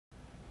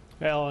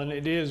Alan,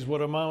 it is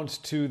what amounts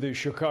to the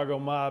Chicago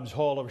Mob's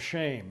Hall of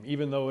Shame,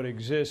 even though it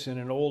exists in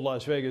an old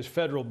Las Vegas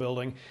federal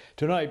building.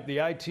 Tonight,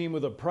 the I-Team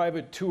with a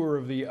private tour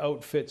of the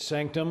outfit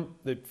sanctum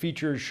that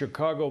features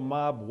Chicago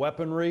Mob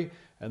weaponry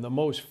and the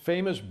most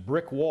famous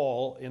brick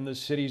wall in the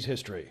city's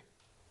history.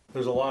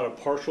 There's a lot of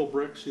partial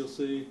bricks you'll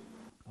see.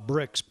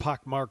 Bricks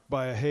pockmarked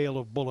by a hail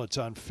of bullets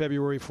on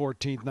February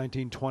 14,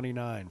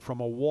 1929,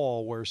 from a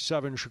wall where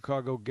 7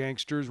 Chicago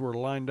gangsters were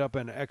lined up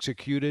and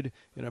executed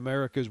in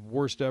America's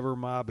worst ever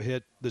mob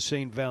hit, the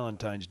St.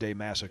 Valentine's Day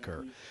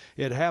Massacre.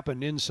 It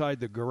happened inside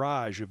the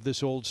garage of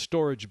this old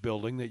storage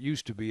building that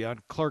used to be on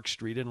Clark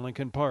Street in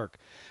Lincoln Park.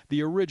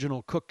 The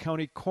original Cook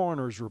County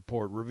Coroner's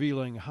report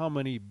revealing how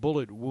many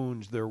bullet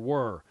wounds there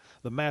were.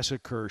 The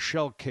massacre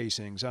shell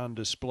casings on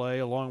display,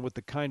 along with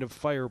the kind of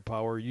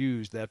firepower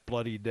used that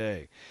bloody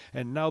day.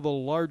 And now the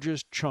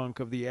largest chunk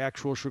of the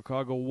actual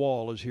Chicago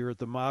wall is here at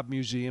the Mob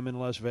Museum in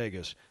Las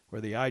Vegas,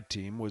 where the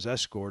I-Team was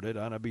escorted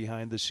on a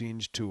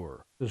behind-the-scenes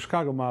tour. The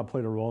Chicago Mob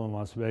played a role in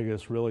Las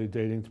Vegas really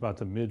dating to about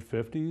the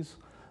mid-50s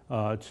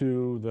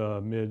to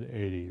the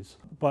mid-80s.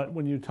 But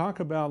when you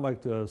talk about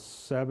like the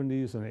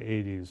 70s and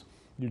 80s,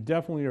 you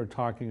definitely are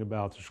talking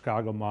about the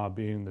Chicago Mob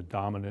being the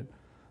dominant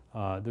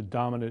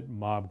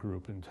mob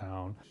group in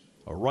town.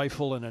 A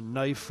rifle and a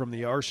knife from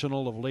the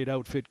arsenal of late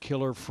outfit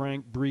killer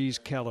Frank Breeze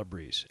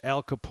Calabrese,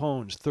 Al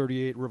Capone's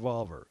 .38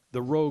 revolver.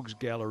 The rogues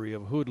gallery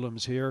of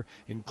hoodlums here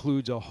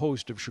includes a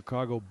host of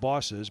Chicago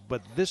bosses,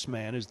 but this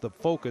man is the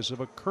focus of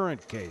a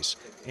current case,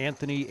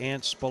 Anthony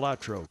Ant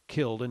Spilotro,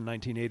 killed in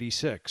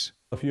 1986.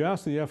 If you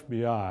ask the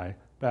FBI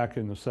back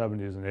in the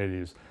 70s and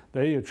 80s,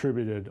 they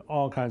attributed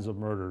all kinds of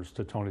murders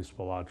to Tony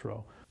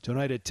Spilotro.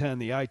 Tonight at 10,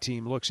 the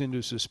I-Team looks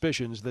into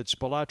suspicions that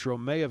Spilotro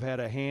may have had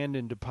a hand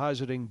in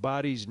depositing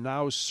bodies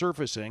now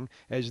surfacing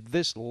as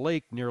this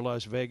lake near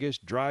Las Vegas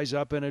dries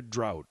up in a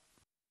drought.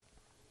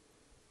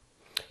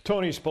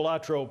 Tony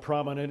Spilotro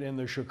prominent in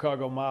the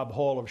Chicago Mob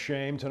Hall of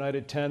Shame. Tonight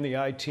at 10, the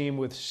I-Team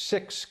with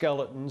 6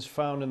 skeletons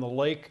found in the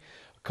lake.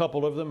 A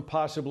couple of them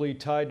possibly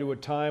tied to a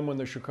time when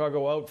the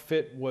Chicago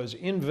outfit was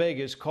in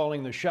Vegas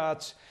calling the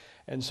shots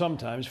and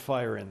sometimes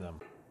firing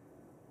them.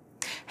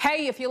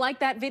 Hey, if you like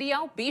that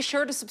video, be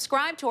sure to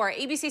subscribe to our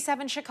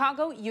ABC7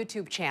 Chicago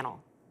YouTube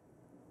channel.